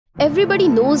Everybody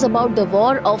knows about the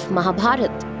war of Mahabharata,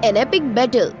 an epic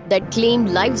battle that claimed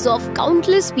lives of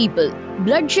countless people.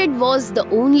 Bloodshed was the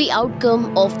only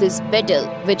outcome of this battle,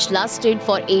 which lasted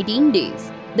for 18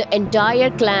 days. The entire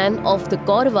clan of the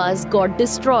Kauravas got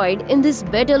destroyed in this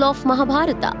battle of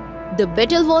Mahabharata. The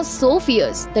battle was so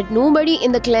fierce that nobody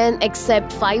in the clan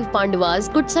except 5 Pandavas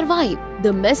could survive.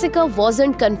 The massacre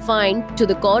wasn't confined to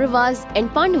the Kauravas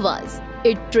and Pandavas.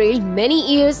 It trailed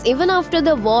many years even after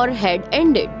the war had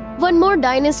ended. One more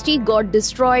dynasty got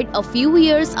destroyed a few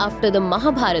years after the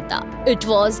Mahabharata. It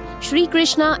was Sri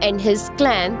Krishna and his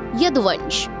clan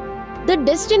Yaduvansh. The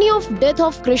destiny of death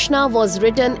of Krishna was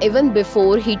written even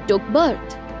before he took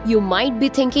birth. You might be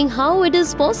thinking how it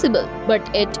is possible,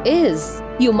 but it is.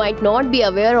 You might not be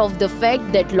aware of the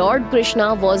fact that Lord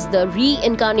Krishna was the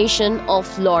reincarnation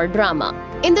of Lord Rama.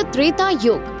 In the Treta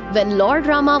Yuga, when Lord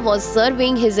Rama was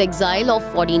serving his exile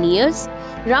of 14 years,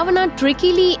 Ravana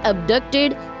trickily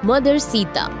abducted Mother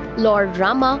Sita. Lord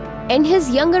Rama and his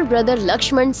younger brother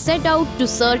Lakshman set out to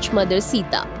search Mother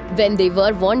Sita. When they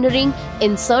were wandering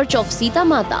in search of Sita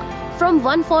Mata from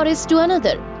one forest to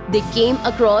another, they came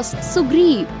across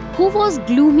Sugriv, who was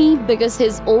gloomy because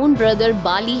his own brother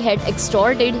Bali had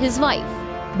extorted his wife.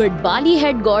 But Bali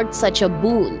had got such a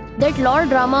boon that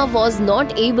Lord Rama was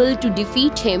not able to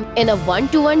defeat him in a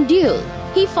one-to-one duel.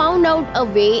 He found out a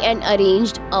way and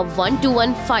arranged a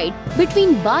one-to-one fight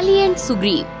between Bali and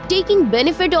Sugriv. Taking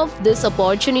benefit of this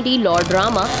opportunity, Lord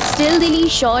Rama stealthily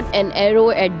shot an arrow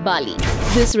at Bali.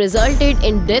 This resulted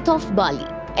in death of Bali,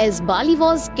 as Bali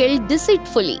was killed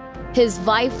deceitfully. His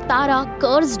wife Tara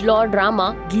cursed Lord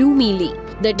Rama gloomily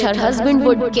that her husband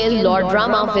would kill Lord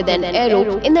Rama with an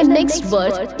arrow in the next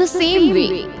birth the same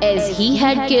way as he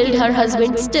had killed her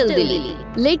husband stealthily.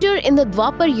 Later in the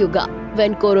Dwapar Yuga,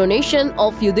 when coronation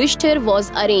of Yudhishthir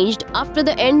was arranged after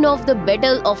the end of the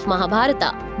battle of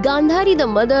Mahabharata, Gandhari, the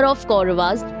mother of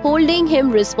Kauravas, holding him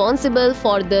responsible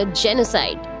for the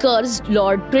genocide, cursed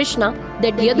Lord Krishna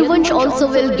that Yaduvansh also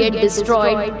will get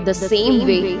destroyed the same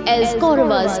way as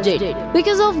Kauravas did.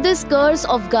 Because of this curse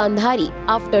of Gandhari,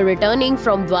 after returning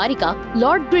from Dwarka,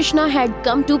 Lord Krishna had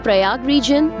come to Prayag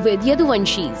region with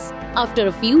Yaduvanshis. After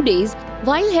a few days,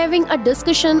 while having a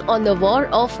discussion on the war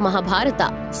of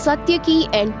Mahabharata, Satyaki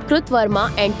and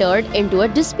Krutvarma entered into a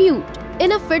dispute.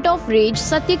 In a fit of rage,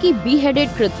 Satyaki beheaded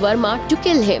Krutvarma to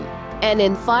kill him, and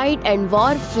in fight and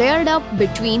war flared up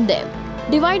between them.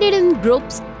 Divided in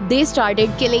groups, they started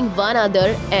killing one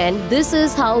another, and this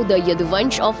is how the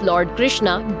Yaduvansh of Lord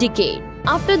Krishna decayed.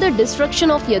 After the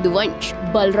destruction of Yaduvansh,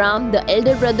 Balram, the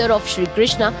elder brother of Sri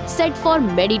Krishna, sat for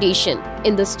meditation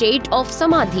in the state of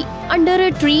Samadhi under a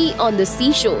tree on the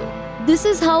seashore. This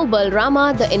is how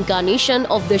Balrama, the incarnation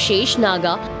of the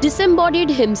Sheshnaga, disembodied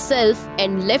himself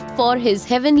and left for his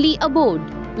heavenly abode.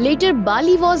 Later,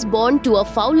 Bali was born to a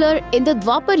fowler in the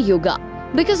Dwapar Yuga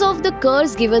because of the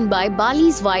curse given by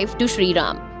Bali's wife to Sri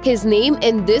Ram. His name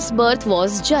in this birth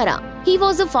was Jara. He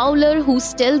was a fowler who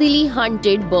stealthily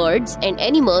hunted birds and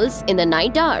animals in the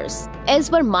night hours. As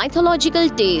per mythological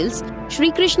tales,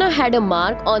 Sri Krishna had a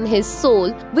mark on his soul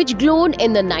which glowed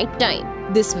in the night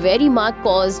time. This very mark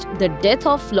caused the death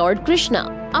of Lord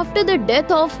Krishna. After the death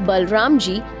of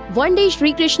Balramji, one day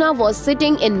Sri Krishna was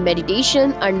sitting in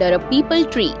meditation under a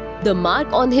peepal tree, the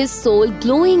mark on his soul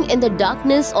glowing in the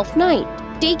darkness of night.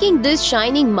 Taking this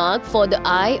shining mark for the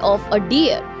eye of a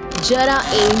deer, Jara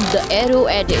aimed the arrow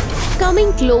at it.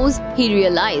 Coming close, he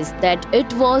realized that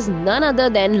it was none other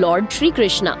than Lord Sri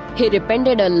Krishna. He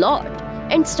repented a lot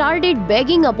and started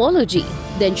begging apology.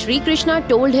 Then Sri Krishna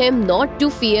told him not to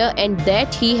fear and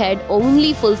that he had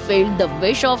only fulfilled the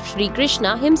wish of Sri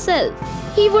Krishna himself.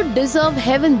 He would deserve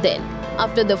heaven then.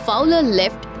 After the fowler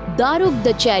left, Daruk,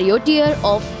 the charioteer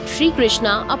of Sri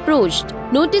Krishna, approached.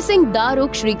 Noticing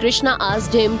Daruk, Sri Krishna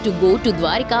asked him to go to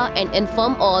Dwarka and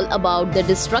inform all about the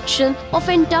destruction of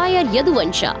entire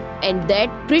Yaduvansha and that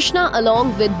Krishna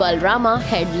along with Balrama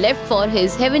had left for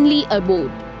his heavenly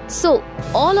abode. So,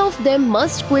 all of them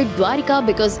must quit Dwarka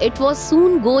because it was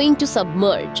soon going to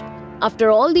submerge. After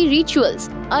all the rituals,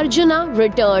 Arjuna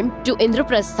returned to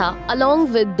Indraprastha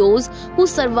along with those who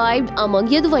survived among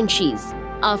Yaduvanshis.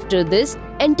 After this,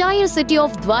 entire city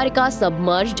of Dwarka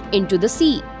submerged into the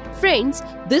sea. Friends,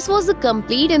 this was the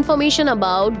complete information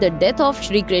about the death of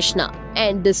Sri Krishna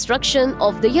and destruction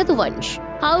of the Yaduvansh.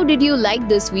 How did you like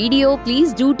this video?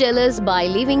 Please do tell us by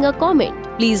leaving a comment.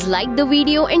 Please like the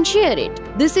video and share it.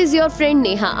 This is your friend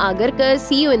Neha Agarkar.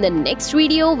 See you in the next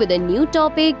video with a new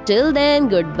topic. Till then,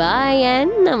 goodbye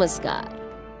and namaskar.